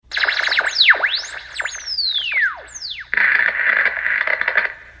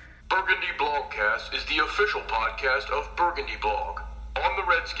Blogcast is the official podcast of Burgundy Blog. On the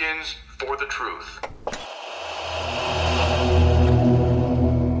Redskins, for the truth.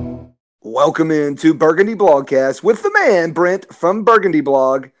 Welcome into Burgundy Blogcast with the man, Brent, from Burgundy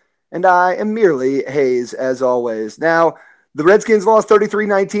Blog, and I am merely Hayes, as always. Now, the Redskins lost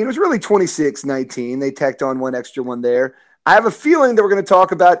 33-19. It was really 26-19. They tacked on one extra one there. I have a feeling that we're going to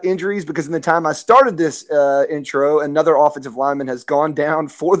talk about injuries because in the time I started this intro, another offensive lineman has gone down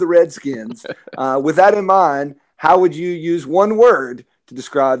for the Redskins. With that in mind, how would you use one word to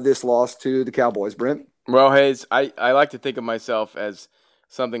describe this loss to the Cowboys, Brent? Well, Hayes, I like to think of myself as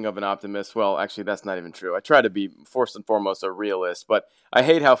something of an optimist. Well, actually, that's not even true. I try to be, first and foremost, a realist, but I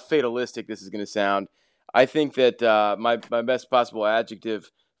hate how fatalistic this is going to sound. I think that my best possible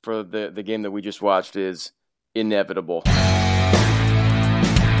adjective for the game that we just watched is inevitable.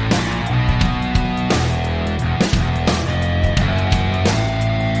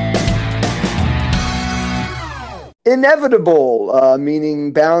 Inevitable,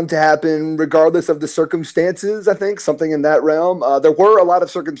 meaning bound to happen regardless of the circumstances, I think, something in that realm. There were a lot of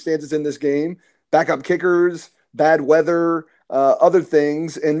circumstances in this game, backup kickers, bad weather, other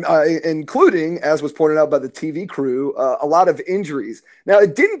things, and including, as was pointed out by the TV crew, a lot of injuries. Now,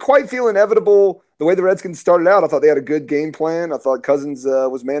 it didn't quite feel inevitable the way the Redskins started out. I thought they had a good game plan. I thought Cousins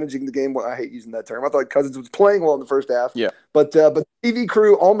was managing the game well. I hate using that term. I thought Cousins was playing well in the first half. Yeah. But the TV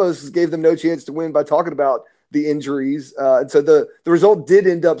crew almost gave them no chance to win by talking about the injuries. And so the result did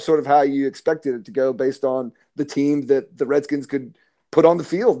end up sort of how you expected it to go based on the team that the Redskins could put on the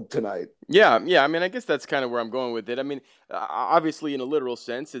field tonight. Yeah. I mean, I guess that's kind of where I'm going with it. I mean, obviously, in a literal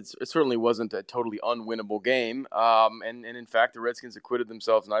sense, it certainly wasn't a totally unwinnable game. And in fact, the Redskins acquitted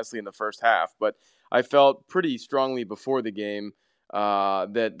themselves nicely in the first half. But I felt pretty strongly before the game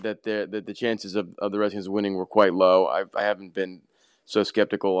that the chances of the Redskins winning were quite low. I haven't been so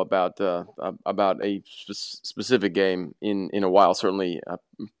skeptical about a specific game in a while, certainly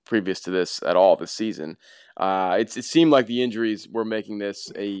previous to this at all this season. It seemed like the injuries were making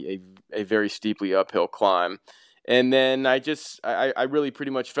this a very steeply uphill climb. And then I really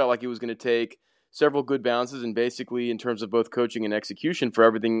pretty much felt like it was going to take several good bounces and basically in terms of both coaching and execution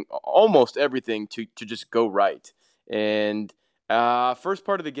for almost everything to just go right. And first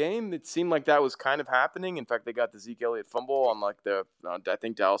part of the game, it seemed like that was kind of happening. In fact, they got the Zeke Elliott fumble on I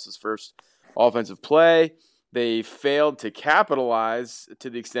think Dallas's first offensive play. They failed to capitalize to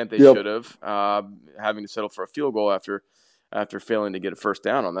the extent they should have, having to settle for a field goal after failing to get a first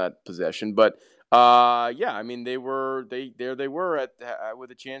down on that possession. But I mean, they were with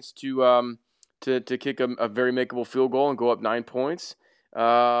a chance to kick a very makeable field goal and go up 9 points.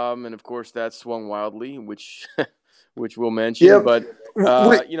 And of course, that swung wildly, which we'll mention. Yep. But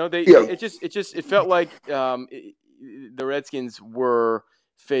it felt like the Redskins were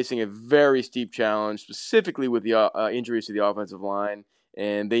facing a very steep challenge, specifically with the injuries to the offensive line,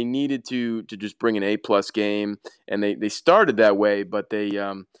 and they needed to just bring an A-plus game, and they started that way, but they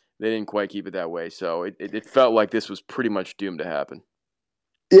didn't quite keep it that way. So it felt like this was pretty much doomed to happen.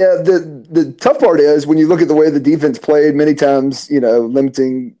 Yeah, the tough part is when you look at the way the defense played, many times,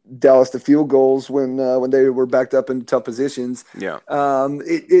 limiting Dallas to field goals when they were backed up in tough positions. Yeah.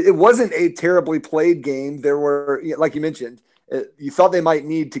 It wasn't a terribly played game. There were, like you mentioned, you thought they might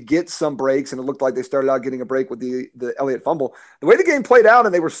need to get some breaks, and it looked like they started out getting a break with the Elliott fumble. The way the game played out,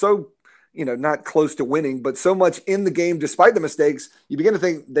 and they were so, not close to winning, but so much in the game despite the mistakes, you begin to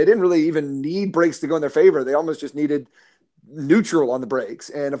think they didn't really even need breaks to go in their favor. They almost just needed neutral on the breaks.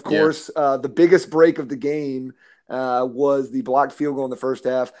 And of course, the biggest break of the game was the blocked field goal in the first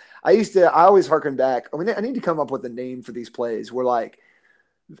half. I always harken back. I need to come up with a name for these plays where like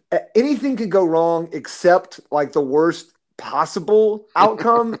anything could go wrong except like the worst possible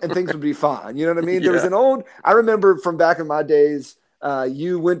outcome and things would be fine. You know what I mean? Yeah. There was I remember from back in my days,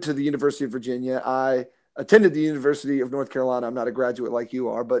 you went to the University of Virginia. I attended the University of North Carolina. I'm not a graduate like you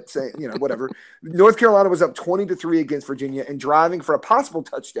are, but whatever. North Carolina was up 20-3 against Virginia and driving for a possible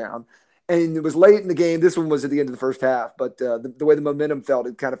touchdown. And it was late in the game. This one was at the end of the first half, but the way the momentum felt,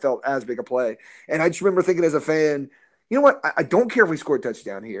 it kind of felt as big a play. And I just remember thinking as a fan, you know what? I don't care if we scored a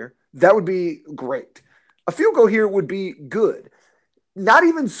touchdown here. That would be great. A field goal here would be good. Not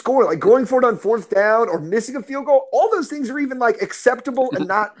even scoring, like going for it on fourth down or missing a field goal, all those things are even like acceptable and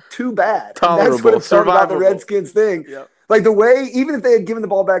not too bad. Tolerable, that's what it felt about the survivable. Redskins thing. Yep. Like the way, even if they had given the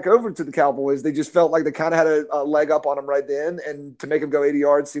ball back over to the Cowboys, they just felt like they kind of had a leg up on them right then. And to make them go 80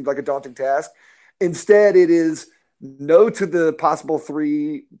 yards seemed like a daunting task. Instead, it is no to the possible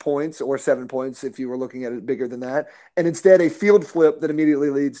 3 points or 7 points if you were looking at it bigger than that. And instead, a field flip that immediately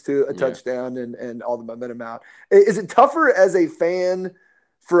leads to a touchdown and all the momentum out. Is it tougher as a fan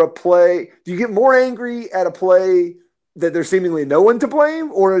for a play? Do you get more angry at a play that there's seemingly no one to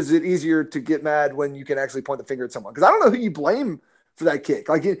blame, or is it easier to get mad when you can actually point the finger at someone? Because I don't know who you blame for that kick.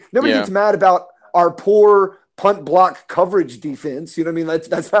 Like nobody gets mad about our poor punt block coverage defense. You know what I mean?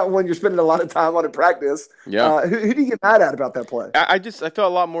 That's not one you're spending a lot of time on in practice. Yeah. Who do you get mad at about that play? I felt a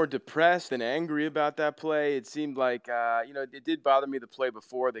lot more depressed and angry about that play. It seemed like it did bother me the play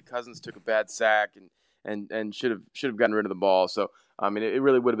before that Cousins took a bad sack and should have gotten rid of the ball. So I mean, it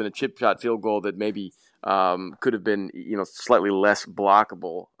really would have been a chip shot field goal that maybe could have been slightly less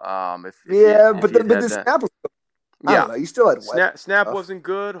blockable. But the snap was. I don't know. You still had snap wasn't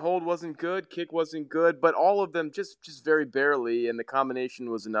good, hold wasn't good, kick wasn't good, but all of them just very barely, and the combination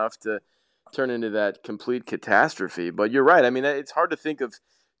was enough to turn into that complete catastrophe. But you're right. I mean, it's hard to think of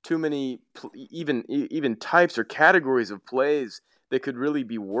too many even types or categories of plays that could really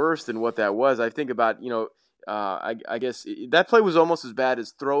be worse than what that was. I think about I guess that play was almost as bad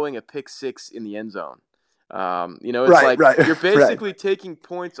as throwing a pick six in the end zone. It's you're basically taking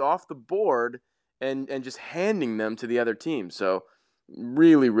points off the board and just handing them to the other team. So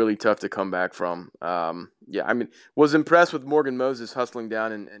really, really tough to come back from. I mean, was impressed with Morgan Moses hustling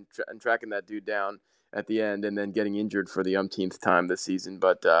down and tracking that dude down at the end and then getting injured for the umpteenth time this season.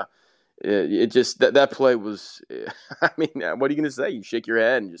 But it just that play was, I mean, what are you going to say? You shake your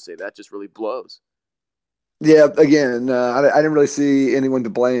head and just say that just really blows. Yeah, again, I didn't really see anyone to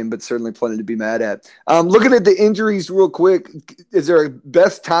blame, but certainly plenty to be mad at. Looking at the injuries real quick, is there a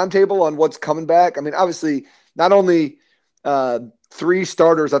best timetable on what's coming back? I mean, obviously, not only 3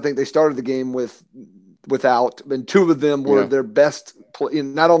 starters, I think they started the game without, and 2 of them were their best,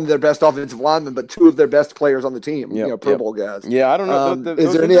 not only their best offensive linemen, but 2 of their best players on the team, Pro Bowl guys. Yeah, I don't know.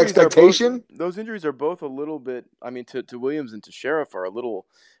 Is there any expectation? Those injuries are both a little bit, I mean, to Williams and to Sheriff are a little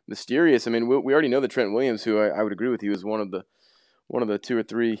mysterious. I mean, we already know that Trent Williams, who I would agree with you, is one of the 2 or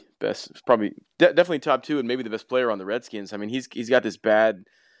 3 best, probably definitely top 2 and maybe the best player on the Redskins. I mean, he's got this bad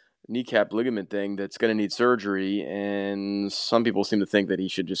kneecap ligament thing that's going to need surgery, and some people seem to think that he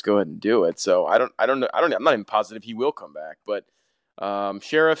should just go ahead and do it. So I don't know. I'm not even positive he will come back, but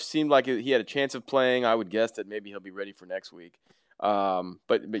Sheriff seemed like he had a chance of playing. I would guess that maybe he'll be ready for next week.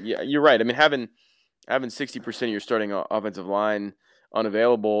 But yeah, you're right. I mean, having 60% of your starting offensive line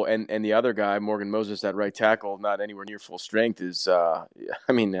unavailable, and the other guy, Morgan Moses, at right tackle, not anywhere near full strength, is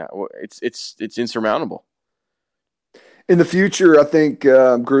it's insurmountable. In the future, I think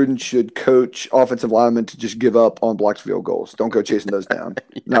Gruden should coach offensive linemen to just give up on blocked field goals. Don't go chasing those down.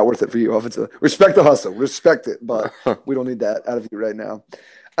 Not worth it for you, offensive. Respect the hustle. Respect it, but we don't need that out of you right now.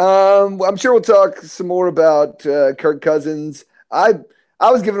 I'm sure we'll talk some more about Kirk Cousins. I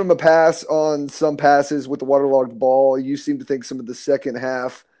was giving him a pass on some passes with the waterlogged ball. You seem to think some of the second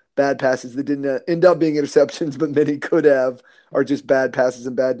half bad passes that didn't end up being interceptions, but many could have, are just bad passes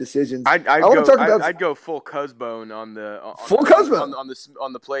and bad decisions. I'd go full Cuzbone on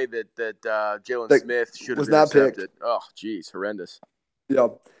the play that Jalen Smith should have intercepted. Picked. Oh, geez, horrendous. Yeah,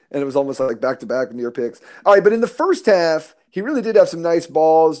 and it was almost like back-to-back near picks. All right, but in the first half, he really did have some nice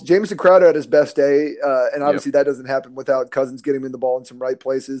balls. Jamison Crowder had his best day, and obviously that doesn't happen without Cousins getting him in the ball in some right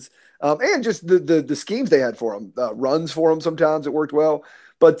places, and just the schemes they had for him, runs for him sometimes it worked well.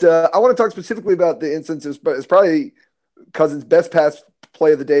 But I want to talk specifically about the instances, but it's probably Cousins' best pass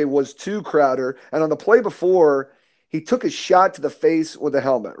play of the day was to Crowder, and on the play before, he took a shot to the face with a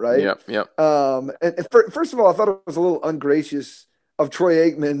helmet, right? Yep. And first of all, I thought it was a little ungracious of Troy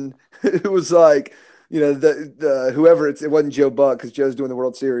Aikman, who was like, the whoever it wasn't Joe Buck because Joe's doing the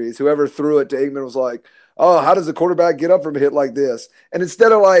World Series. Whoever threw it to Aikman was like, "Oh, how does the quarterback get up from a hit like this?" And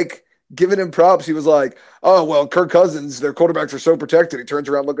instead of like giving him props, he was like, "Oh well, Kirk Cousins, their quarterbacks are so protected." He turns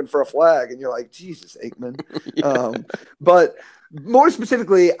around looking for a flag, and you're like, "Jesus, Aikman." But more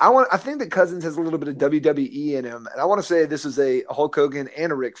specifically, I think that Cousins has a little bit of WWE in him, and I want to say this is a Hulk Hogan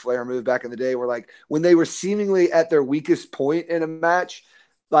and a Ric Flair move back in the day, where like when they were seemingly at their weakest point in a match,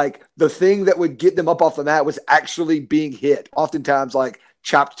 like the thing that would get them up off the mat was actually being hit, oftentimes like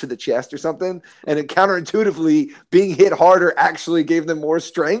chopped to the chest or something. And it counterintuitively, being hit harder actually gave them more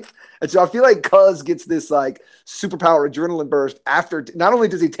strength. And so I feel like Cuz gets this like superpower adrenaline burst after. Not only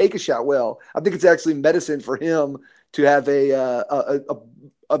does he take a shot well, I think it's actually medicine for him to have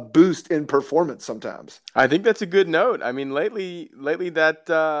a boost in performance sometimes. I think that's a good note. I mean, lately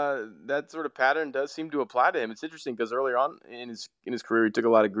that sort of pattern does seem to apply to him. It's interesting because earlier on in his career, he took a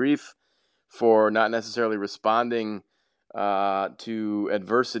lot of grief for not necessarily responding to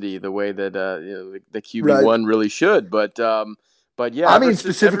adversity the way that the QB1 really should. But yeah, I mean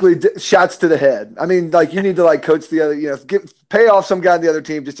specifically shots to the head. I mean, like you need to like coach the other, pay off some guy on the other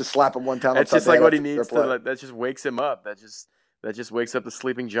team just to slap him one time. That's just like what he needs to. That just wakes him up. that just wakes up the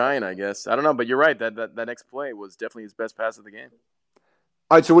sleeping giant, I guess. I don't know, but you're right. That next play was definitely his best pass of the game.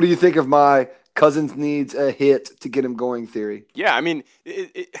 All right, so what do you think of my Cousins needs a hit to get him going theory? Yeah, I mean,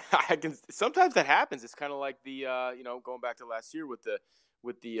 I can sometimes that happens. It's kind of like the going back to last year with the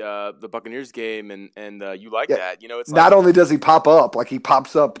Buccaneers game, and you like that. It's not like, only does he pop up, like he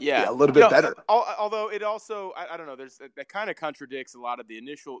pops up a little bit better. Although it also, I don't know, that kind of contradicts a lot of the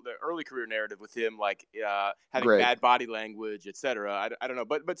early career narrative with him, like having bad body language, etc. I don't know,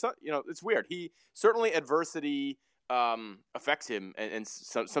 but it's weird. He certainly adversity affects him, and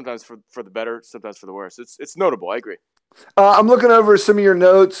sometimes for the better, sometimes for the worse. It's notable. I agree. I'm looking over some of your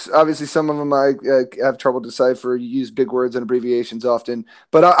notes. Obviously, some of them I have trouble decipher. You use big words and abbreviations often.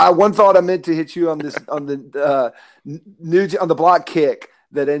 But one thought I meant to hit you on this on the on the block kick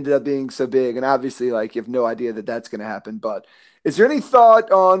that ended up being so big, and obviously, like you have no idea that that's going to happen. But is there any thought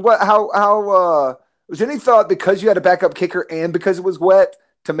on was there any thought because you had a backup kicker and because it was wet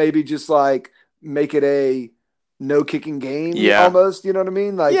to maybe just like make it a no kicking game, almost. You know what I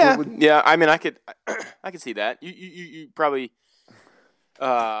mean? Like, yeah. I mean, I could see that. You probably,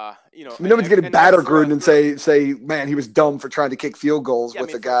 no one's getting batter Gruden and say, man, he was dumb for trying to kick field goals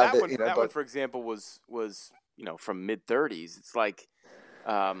with a guy that one, for example, was from mid-30s. It's like,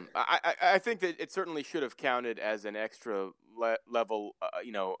 I think that it certainly should have counted as an extra level,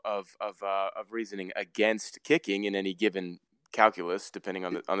 of reasoning against kicking in any given calculus, depending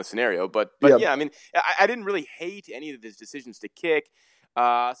on the scenario, but yeah, I mean, I didn't really hate any of his decisions to kick.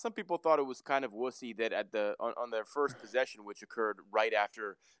 Some people thought it was kind of wussy that on their first possession, which occurred right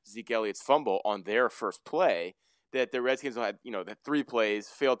after Zeke Elliott's fumble on their first play, that the Redskins had that 3 plays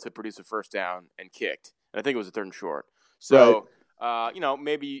failed to produce a first down and kicked, and I think it was a 3rd and short. So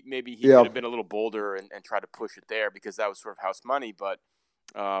maybe he could have been a little bolder and tried to push it there because that was sort of house money, but.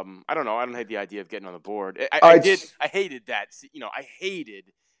 I don't know. I don't hate the idea of getting on the board. I hated that. I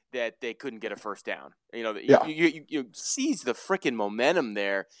hated that they couldn't get a first down. You seize the freaking momentum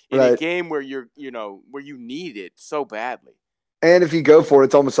there in a game where where you need it so badly. And if you go for it,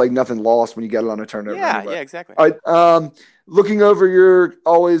 it's almost like nothing lost when you get it on a turnover. Yeah, anyway. Yeah, exactly. All right. Looking over your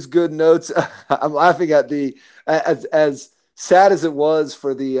always good notes, I'm laughing at as sad as it was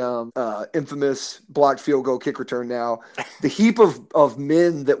for the infamous blocked field goal kick return now, the heap of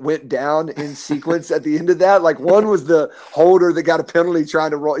men that went down in sequence at the end of that, like one was the holder that got a penalty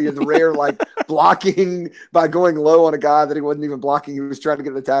trying to roll, the rare like blocking by going low on a guy that he wasn't even blocking. He was trying to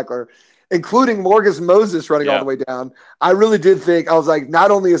get the tackler, including Morgan Moses running all the way down. I really did think, I was like,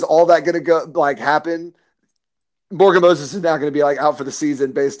 not only is all that going to happen, Morgan Moses is now going to be like out for the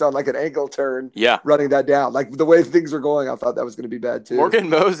season based on like an ankle turn. Running that down, like the way things are going, I thought that was going to be bad too. Morgan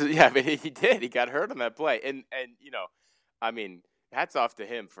Moses, I mean, he did. He got hurt on that play, and I mean, hats off to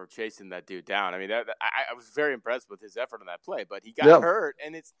him for chasing that dude down. I mean, I was very impressed with his effort on that play, but he got hurt,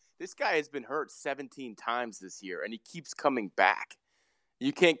 and this guy has been hurt 17 times this year, and he keeps coming back.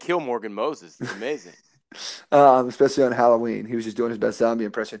 You can't kill Morgan Moses. It's amazing. Especially on Halloween. He was just doing his best zombie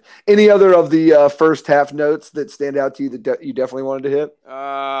impression. Any other of the first half notes that stand out to you that you definitely wanted to hit?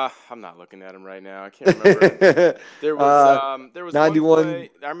 I'm not looking at them right now. I can't remember. There was 91. One play,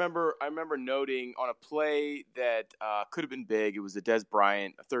 I remember noting on a play that could have been big. It was a Dez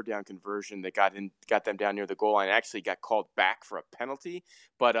Bryant, a 3rd down conversion that got them down near the goal line. It actually got called back for a penalty,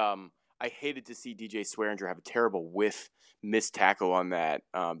 but I hated to see DJ Swearinger have a terrible missed tackle on that.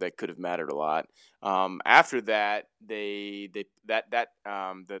 That could have mattered a lot. After that, the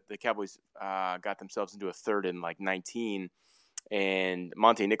Cowboys got themselves into a 3rd and 19, and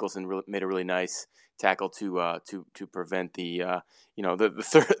Monte Nicholson made a really nice tackle to prevent the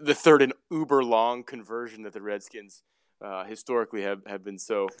third and uber long conversion that the Redskins historically have been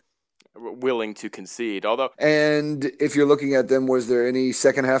so willing to concede. And if you're looking at them, was there any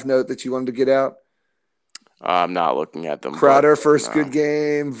second half note that you wanted to get out? I'm not looking at them. Crowder, first good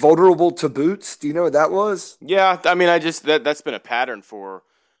game. Vulnerable to boots. Do you know what that was? Yeah, I mean, that's been a pattern for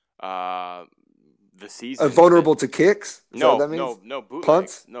the season. Vulnerable to kicks? No, bootlegs.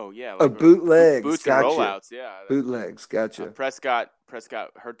 Punts? No, yeah. Bootlegs. Boots gotcha. And rollouts, yeah. Bootlegs, gotcha. Prescott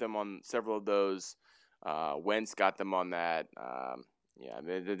hurt them on several of those. Wentz got them on that.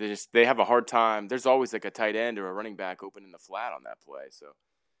 They have a hard time. There's always like a tight end or a running back open in the flat on that play, so.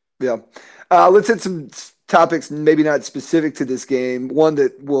 Yeah. Let's hit some topics, maybe not specific to this game. One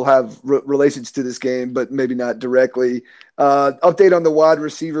that will have relations to this game, but maybe not directly. Update on the wide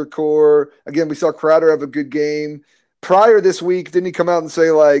receiver core. Again, we saw Crowder have a good game. Prior this week, didn't he come out and say,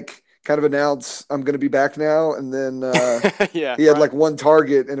 kind of announce, I'm going to be back now? And then he had one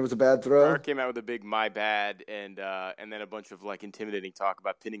target, and it was a bad throw. Crowder came out with a big my bad, and then a bunch of intimidating talk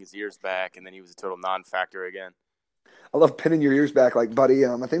about pinning his ears back, and then he was a total non-factor again. I love pinning your ears back like buddy.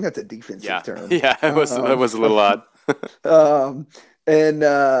 I think that's a defensive term. Yeah, that was a little odd. And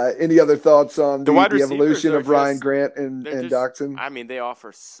any other thoughts on the evolution of Ryan Grant and Doctson? I mean, they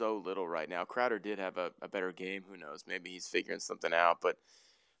offer so little right now. Crowder did have a better game. Who knows? Maybe he's figuring something out. But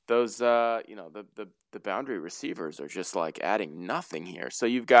those, the boundary receivers are just like adding nothing here. So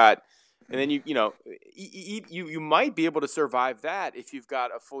you've got, and then you might be able to survive that if you've got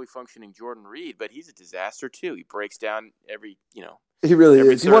a fully functioning Jordan Reed. But he's a disaster too. He breaks down every. He really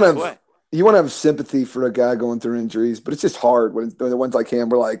is. You want to have sympathy for a guy going through injuries, but it's just hard when the ones like him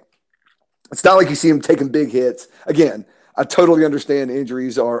were like, it's not like you see him taking big hits. Again, I totally understand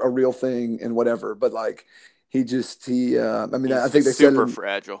injuries are a real thing and whatever, but like I think they said super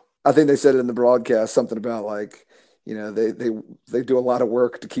fragile. I think they said it in the broadcast, something about like, they do a lot of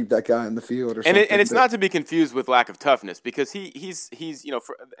work to keep that guy in the field or something. And it's not to be confused with lack of toughness, because he's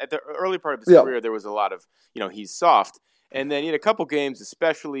at the early part of his career, there was a lot of, he's soft. And then he had a couple games,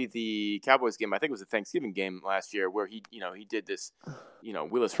 especially the Cowboys game. I think it was a Thanksgiving game last year where he did this,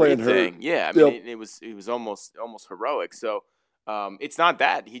 Willis Reed thing. Yeah, I mean, it was almost heroic. So it's not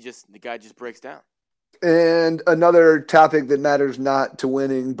that the guy just breaks down. And another topic that matters not to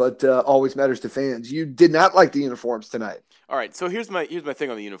winning, but always matters to fans. You did not like the uniforms tonight. All right, so here's my thing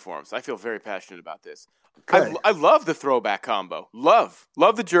on the uniforms. I feel very passionate about this. Okay. I love the throwback combo. Love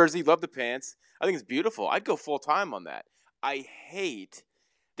the jersey. Love the pants. I think it's beautiful. I'd go full time on that. I hate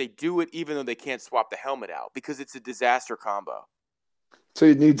they do it even though they can't swap the helmet out, because it's a disaster combo. So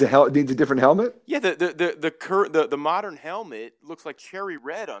it needs a different helmet? Yeah, the modern helmet looks like cherry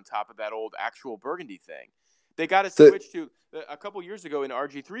red on top of that old actual burgundy thing. They got to switch to a couple years ago in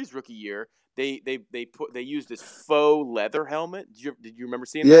RG3's rookie year. They used this faux leather helmet. Did you remember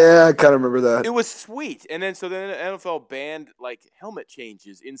seeing that? Yeah, I kind of remember that. It was sweet. And then the NFL banned like helmet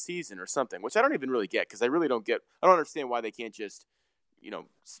changes in season or something, which I don't even really get, because I don't understand why they can't just,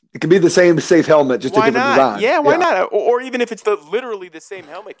 it could be the same safe helmet, just a different design. Yeah, why not? Or even if it's literally the same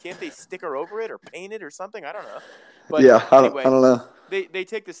helmet, can't they sticker over it or paint it or something? I don't know. But anyway, I don't know. They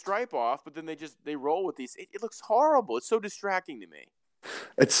take the stripe off, but then they roll with these. It looks horrible. It's so distracting to me.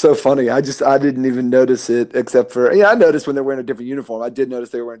 It's so funny. I didn't even notice it, except for I noticed when they're wearing a different uniform. I did notice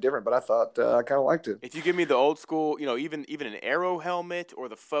they were wearing different, but I thought I kind of liked it. If you give me the old school, even an Arrow helmet or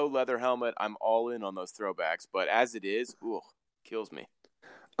the faux leather helmet, I'm all in on those throwbacks. But as it is, kills me.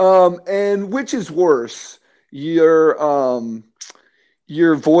 And which is worse, your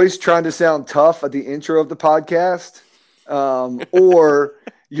voice trying to sound tough at the intro of the podcast, or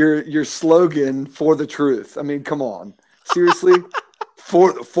your slogan for the truth? I mean, come on, seriously.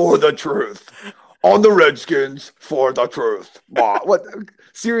 For the truth, on the Redskins, for the truth. What?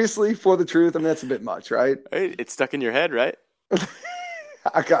 Seriously, for the truth? I mean, that's a bit much, right? It's stuck in your head, right?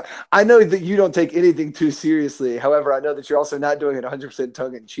 I know that you don't take anything too seriously. However, I know that you're also not doing it 100%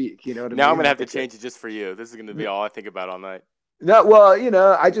 tongue in cheek. You know what I mean? Now I'm gonna have to change it just for you. This is gonna be all I think about all night. No, well,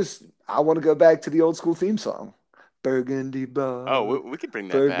 I want to go back to the old school theme song, Burgundy Bug. Oh, we could bring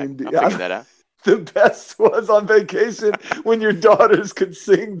that back. I'll figure that out. The best was on vacation when your daughters could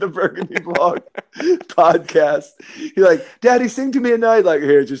sing the Burgundy Blog podcast. You're like, Daddy, sing to me at night. Like,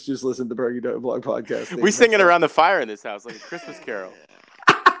 here, just listen to the Burgundy Blog podcast. We sing it around the fire in this house like a Christmas carol.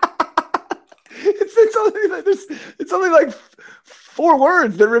 It's only like 4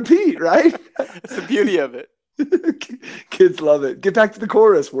 words that repeat, right? That's the beauty of it. Kids love it. Get back to the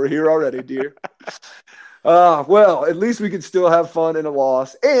chorus. We're here already, dear. Well, at least we could still have fun in a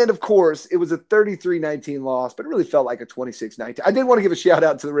loss. And, of course, it was a 33-19 loss, but it really felt like a 26-19. I did want to give a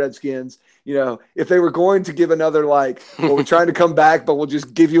shout-out to the Redskins. If they were going to give another, we're trying to come back, but we'll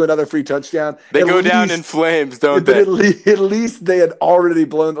just give you another free touchdown. They go down in flames, don't they? At least they had already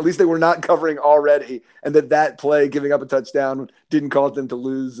blown – at least they were not covering already, and that play, giving up a touchdown, didn't cause them to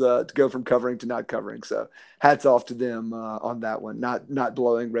lose to go from covering to not covering. So hats off to them on that one, not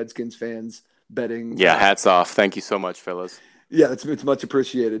blowing Redskins fans betting. Yeah, hats off. Thank you so much, fellas. Yeah, it's much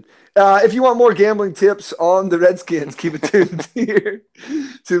appreciated. If you want more gambling tips on the Redskins, keep it tuned here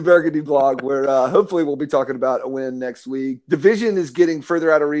to Burgundy Blog, where hopefully we'll be talking about a win next week. Division is getting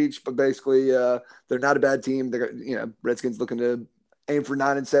further out of reach, but basically they're not a bad team. They're Redskins looking to aim for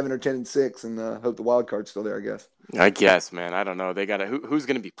 9-7 or 10-6, and hope the wild card's still there, I guess. I guess, man. I don't know. They got who's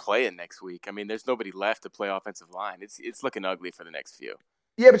going to be playing next week? I mean, there's nobody left to play offensive line. It's looking ugly for the next few.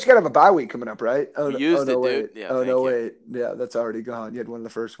 Yeah, but you got to have a bye week coming up, right? Wait. Yeah, that's already gone. You had one of the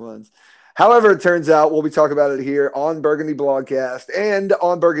first ones. However, it turns out we'll be talking about it here on Burgundy Blogcast and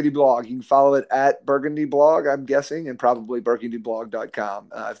on Burgundy Blog. You can follow it at Burgundy Blog, I'm guessing, and probably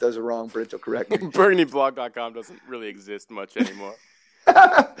burgundyblog.com. If those are wrong, Brent will correct me. Burgundyblog.com doesn't really exist much anymore.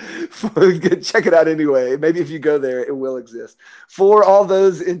 Check it out anyway. Maybe if you go there, it will exist. For all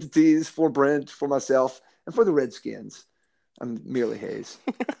those entities, for Brent, for myself, and for the Redskins, I'm merely Hayes.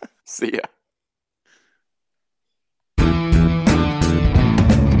 See ya.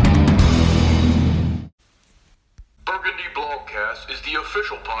 Burgundy Blogcast is the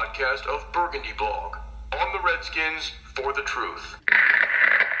official podcast of Burgundy Blog. On the Redskins, for the truth.